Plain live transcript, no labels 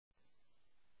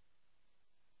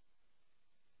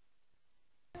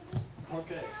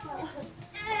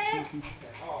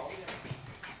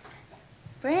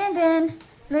Brandon,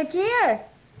 look here.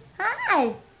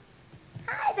 Hi.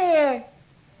 Hi there.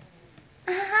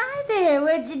 Hi there.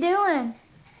 What you doing?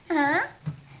 Huh?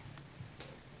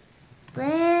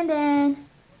 Brandon.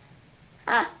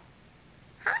 Hi.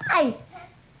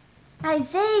 I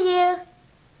see you.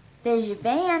 There's your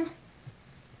fan.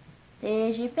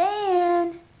 There's your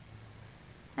fan.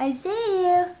 I see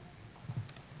you.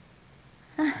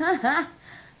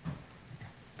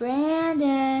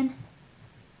 Brandon.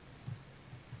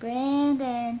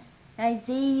 Brandon. I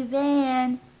see your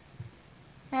fan.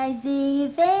 I see your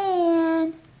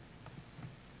fan.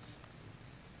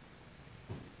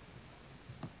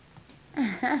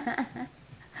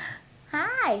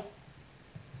 Hi.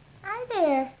 Hi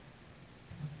there.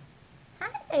 Hi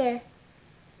there.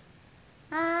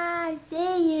 I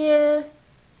see you.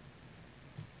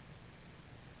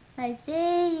 I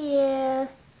see you.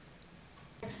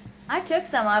 I took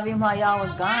some of him while y'all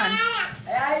was gone.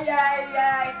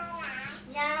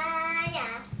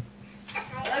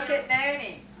 Look at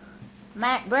Nanny.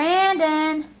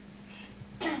 Brandon.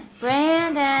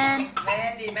 Brandon.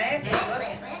 Mandy's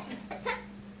looking.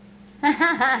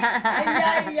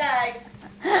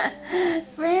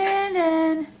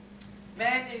 Brandon.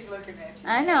 Mandy's looking at you.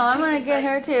 I know, I'm gonna get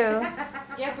her too.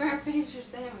 Yeah, but her finish your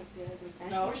sandwich yet.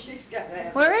 No, she's got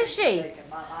that. Where is she?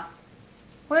 Mama.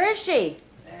 Where is she?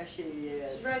 There she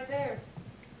is. She's right there.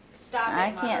 Stop it,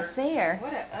 I Mother. can't see her.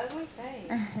 What an ugly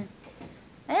face.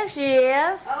 There she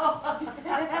is. Oh.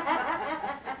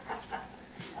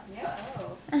 Yeah.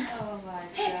 Oh my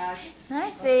gosh.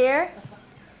 I see her.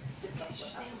 Finish your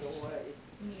sandwich.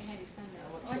 You can have your sundae.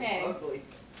 So Okay. ugly.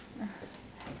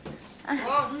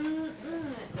 Oh,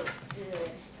 it looks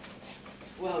good.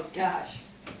 Well, gosh.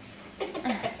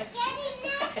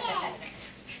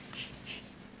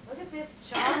 Look at this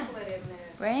chocolate in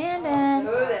there. Brandon.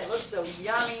 Oh, that looks so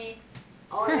yummy.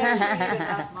 Oh, has she eat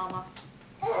enough, Mama?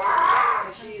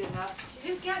 Has she eat enough? She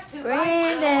just got 2 bites.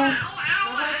 Brandon.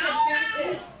 I said finish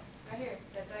this. Right here.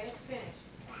 That's all you have to finish.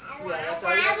 Yeah, that's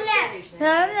all you have to finish No,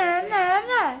 now. no,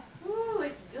 no, Ooh,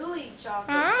 it's gooey chocolate.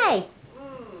 no. Hi.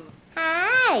 Mmm,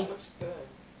 Hi. looks good.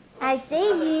 I see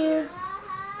you.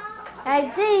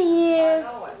 I see I you.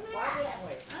 know it. Why didn't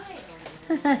we?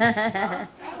 I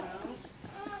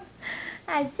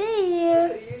I see We you.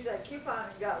 could have used that coupon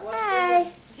and got one Hi.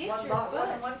 free, Get one your bought one butt.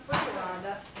 and one free,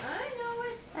 Rhonda. know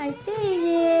it. I see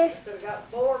you. Could have got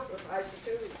 4 for the price of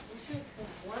 2. We should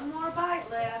have one more bite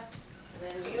left, and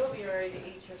then you'll be ready to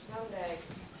eat your sundae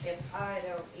if I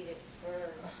don't eat it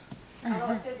first.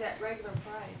 Oh, it said that regular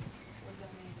price. What does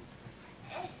that mean?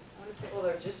 Well,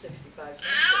 they're just 65 cents.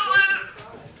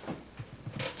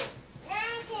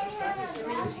 That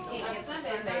means you can't get the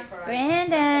Sunday price.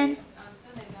 Brandon. On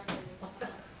Sunday, not really.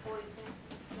 40 cents,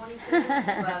 20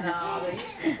 Well, cents. no, they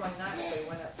used to be 29, but they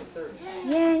went up to 30.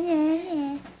 Yeah, yeah,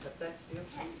 yeah. But that's still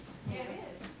cheap. Yeah, it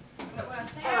is. But what I'm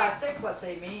saying, Well, I think what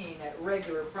they mean at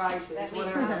regular prices, That means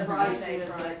whatever the the price Sunday is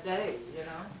price. that day, you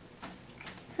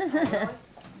know?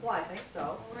 Well, I think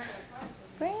so.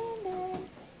 Brandon.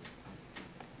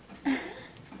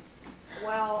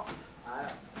 Well, I don't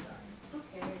know. who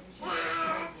cares?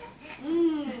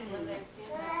 You should when they skin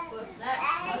that foot, that's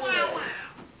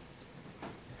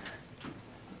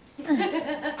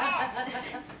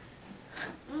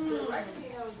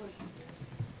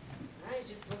I was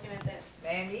just looking at that.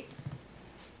 Mandy,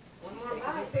 One she's more taking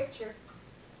your bite. picture.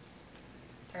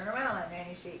 Turn around, that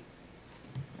Nanny sheet.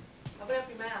 Open up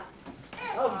your mouth.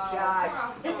 Oh, gosh.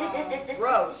 Oh.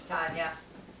 Gross, Tanya.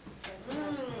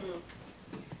 Mmm.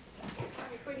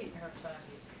 Tanya, quit eating her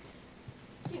Sunday.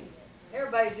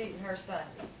 Everybody's eating her Sunday.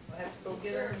 We'll have to go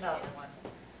get her another one.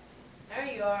 There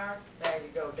you are. There you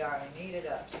go, darling. Eat it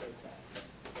up, sweetheart.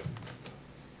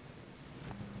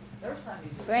 Their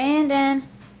Sundays are Brandon.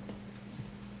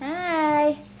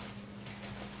 Hi.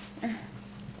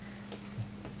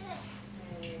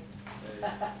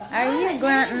 Are you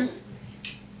grunting?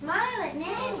 Smile at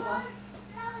Nanny.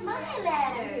 Smile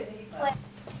at her.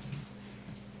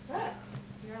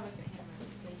 You're on with the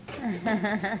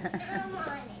camera. Come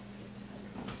on.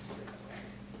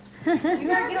 You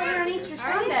gotta get over here and eat your We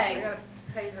sundae. gotta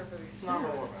pay her for these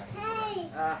No. snacks. Hey,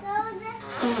 Uh,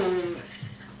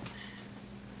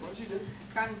 What'd you do?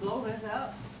 Trying to blow this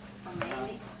up from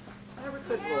Mandy. I never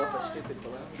could blow up a stupid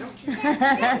balloon, don't you?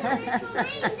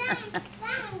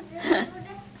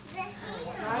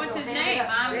 What's his name?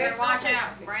 Mom, you better watch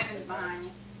out. Brandon's behind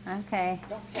you. Okay.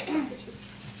 Don't take pictures.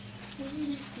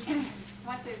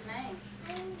 What's his name?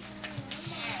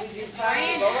 Did you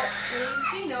find the bullet?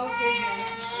 She knows his name.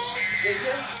 Did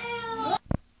you?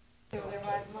 Over there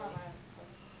by his mama.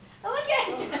 Look at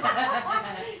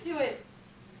Do it.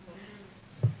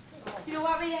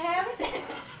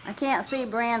 can't see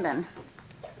Brandon.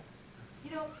 You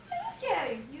don't look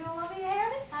at him. You don't want me to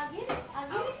have it? I'll get it. I'll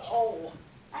get it. Oh.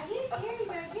 I'll get it. Here, you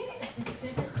better get it.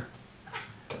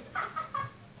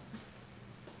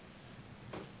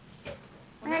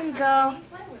 There you go.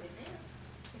 Play with it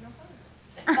now.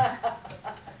 You know,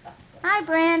 Hi,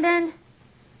 Brandon.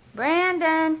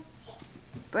 Brandon.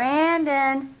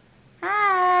 Brandon.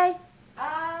 Hi.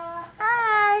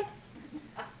 Hi.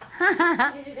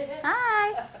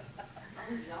 Hi.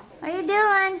 What you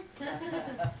doing?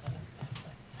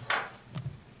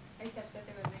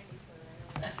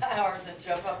 Ours and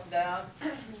jump up and down.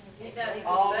 He does it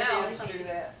All himself. kids do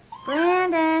that.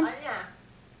 Brandon.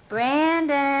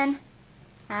 Brandon.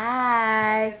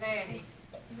 Hi. Nanny.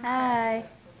 Hi.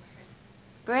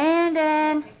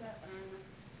 Brandon.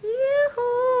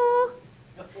 Yoo-hoo.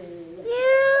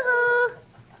 Yoo-hoo.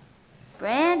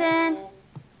 Brandon.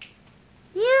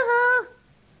 Yoo-hoo.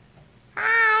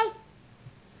 Hi.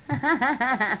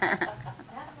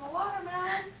 That's my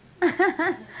watermelon.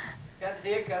 Got the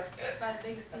hiccup. I'll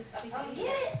get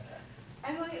it.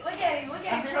 I'm gonna look at him. Look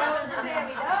at him crawling to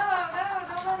Sammy. No,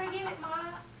 don't let her get it, Ma.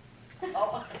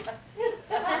 Oh.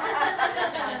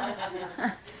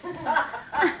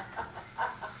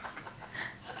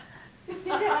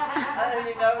 Under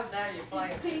your nose, now you're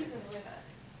playing. Teasing with it.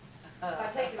 If I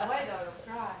take it away, though, it'll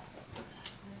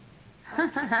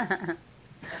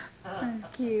cry.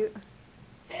 Cute.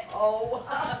 Oh.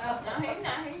 No, he's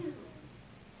not. He just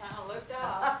kind of looked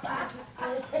off.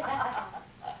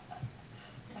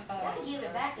 Gotta give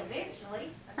it back eventually.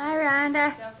 Hi, Rhonda.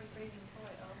 Self-retrieving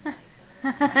toy.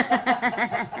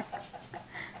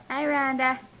 Hi,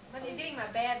 Rhonda. But you're getting my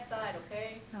bad side,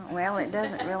 okay? Oh, well, it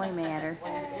doesn't really matter.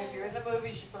 If you're in the movie,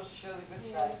 you're supposed to show the good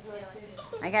side.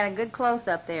 I got a good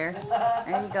close-up there.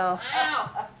 There you go.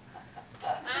 Ow!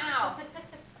 Ow!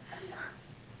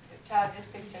 Tied his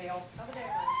pigtail. Over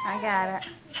there. I got it.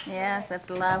 Yes, that's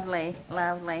lovely.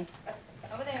 Lovely.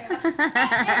 Over there. Look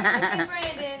at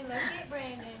Brandon. Look at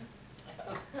Brandon.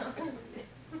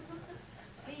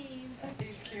 Please.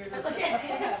 He's cute.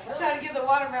 We're trying to give the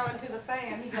watermelon to the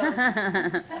fan. He goes.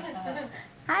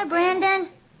 Hi, Brandon.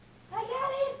 I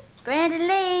got it. Brandon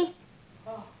Lee.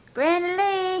 Oh. Brandon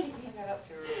Lee. He got up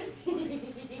too early.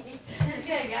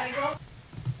 Okay, gotta go.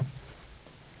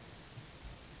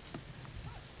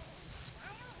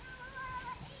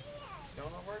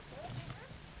 Don't know where it's at?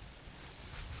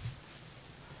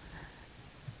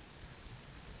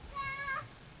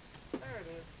 There it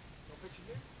is. No picture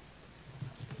here?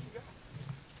 What you got?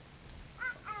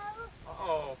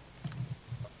 Uh-oh.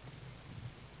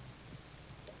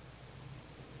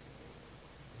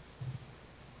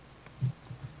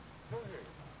 Go ahead.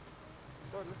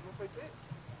 Go, let's go play big.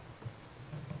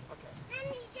 Okay.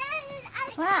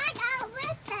 What? I got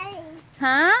whipping.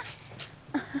 Huh?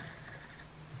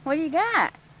 What do you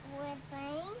got?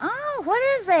 Whipping. Oh, what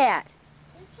is that?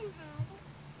 You can have it.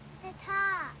 The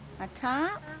top. A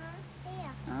top?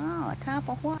 Here. Oh, a top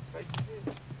of what? Face it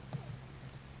in.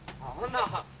 Oh, no.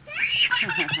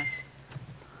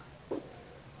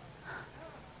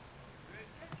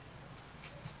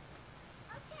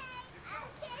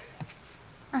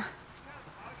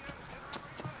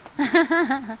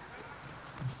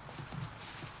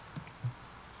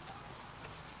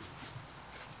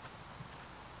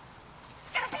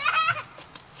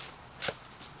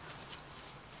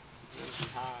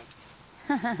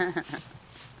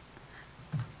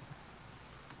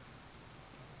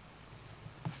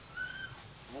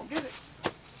 Won't get it.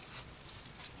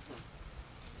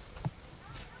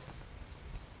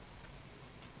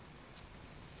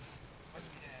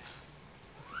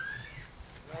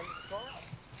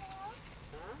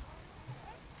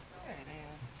 There it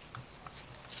is.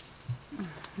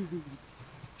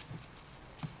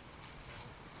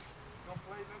 Gonna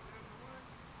play that in the wood?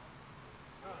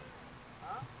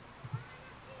 Huh?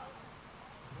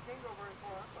 You can't go very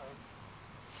far that way.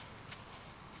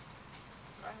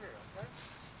 Right here, okay?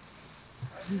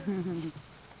 Right here.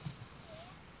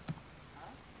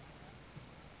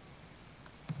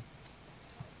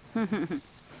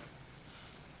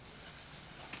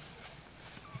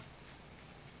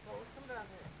 Well, let's come down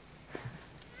here.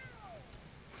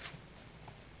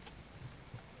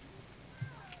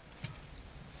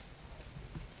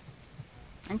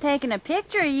 I'm taking a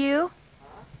picture of you.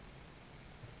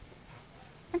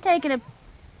 I'm taking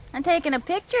a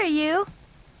picture of you.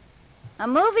 A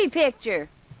movie picture.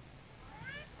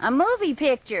 A movie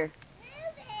picture.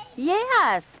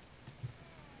 Yes.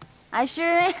 I sure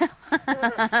am.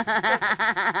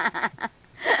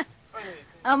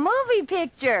 A movie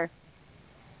picture.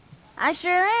 I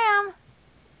sure am.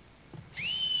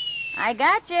 I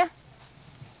got you.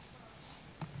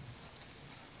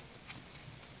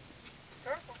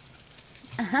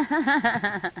 comes.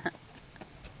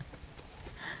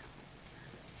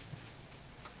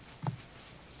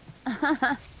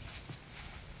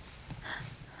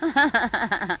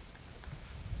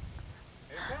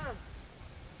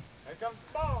 Here comes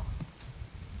the ball.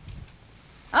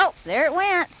 Oh, there it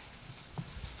went.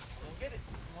 I'm gonna get it.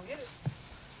 I'm gonna get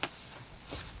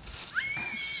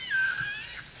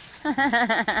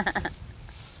it.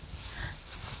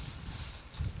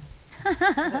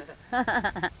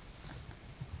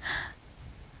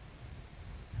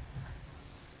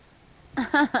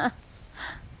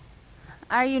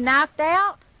 Are you knocked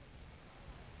out?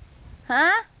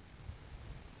 Huh?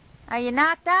 Are you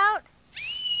knocked out?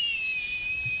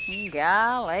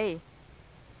 Golly.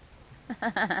 My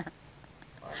neck.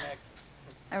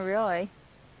 Oh, really?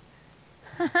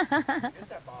 Get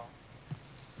that ball.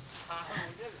 I'm gonna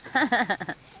get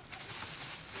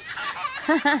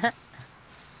it.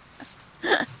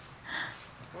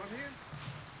 Come here.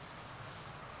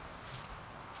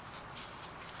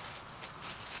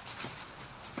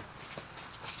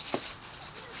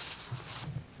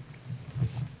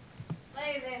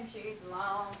 Leave them shoes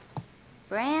alone.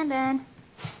 Brandon.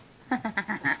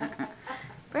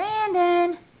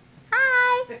 Brandon.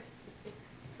 Hi.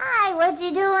 Hi, what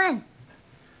you doing?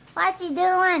 What you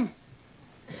doing?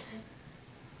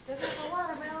 Took up a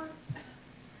watermelon.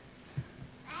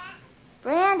 Now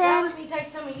Brandon. let me take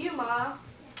some of you, Ma.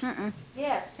 Mm-mm.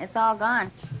 Yes. It's all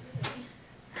gone.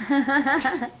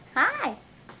 Hi.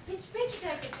 Get your picture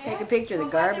taken, Dad. Take a picture of the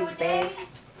Wanna go out there garbage with bags. Daddy?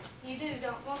 You do,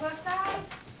 don't want to go outside?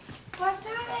 Go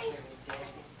outside.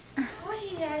 What are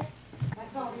you, Dad? I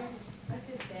called him. That's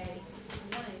his daddy.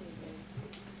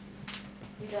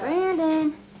 He does. Brandon.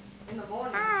 In the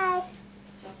morning. Hi.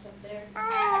 Jumps up there.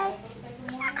 Hi. Take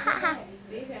a morning nap.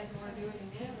 These guys want to do it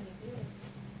again when you do it.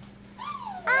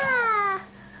 Ah.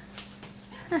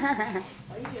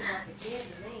 Well, you just like a kid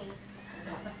to me.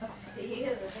 He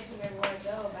is. I think you better want to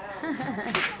go about.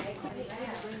 Make money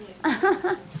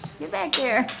back. Get back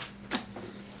here.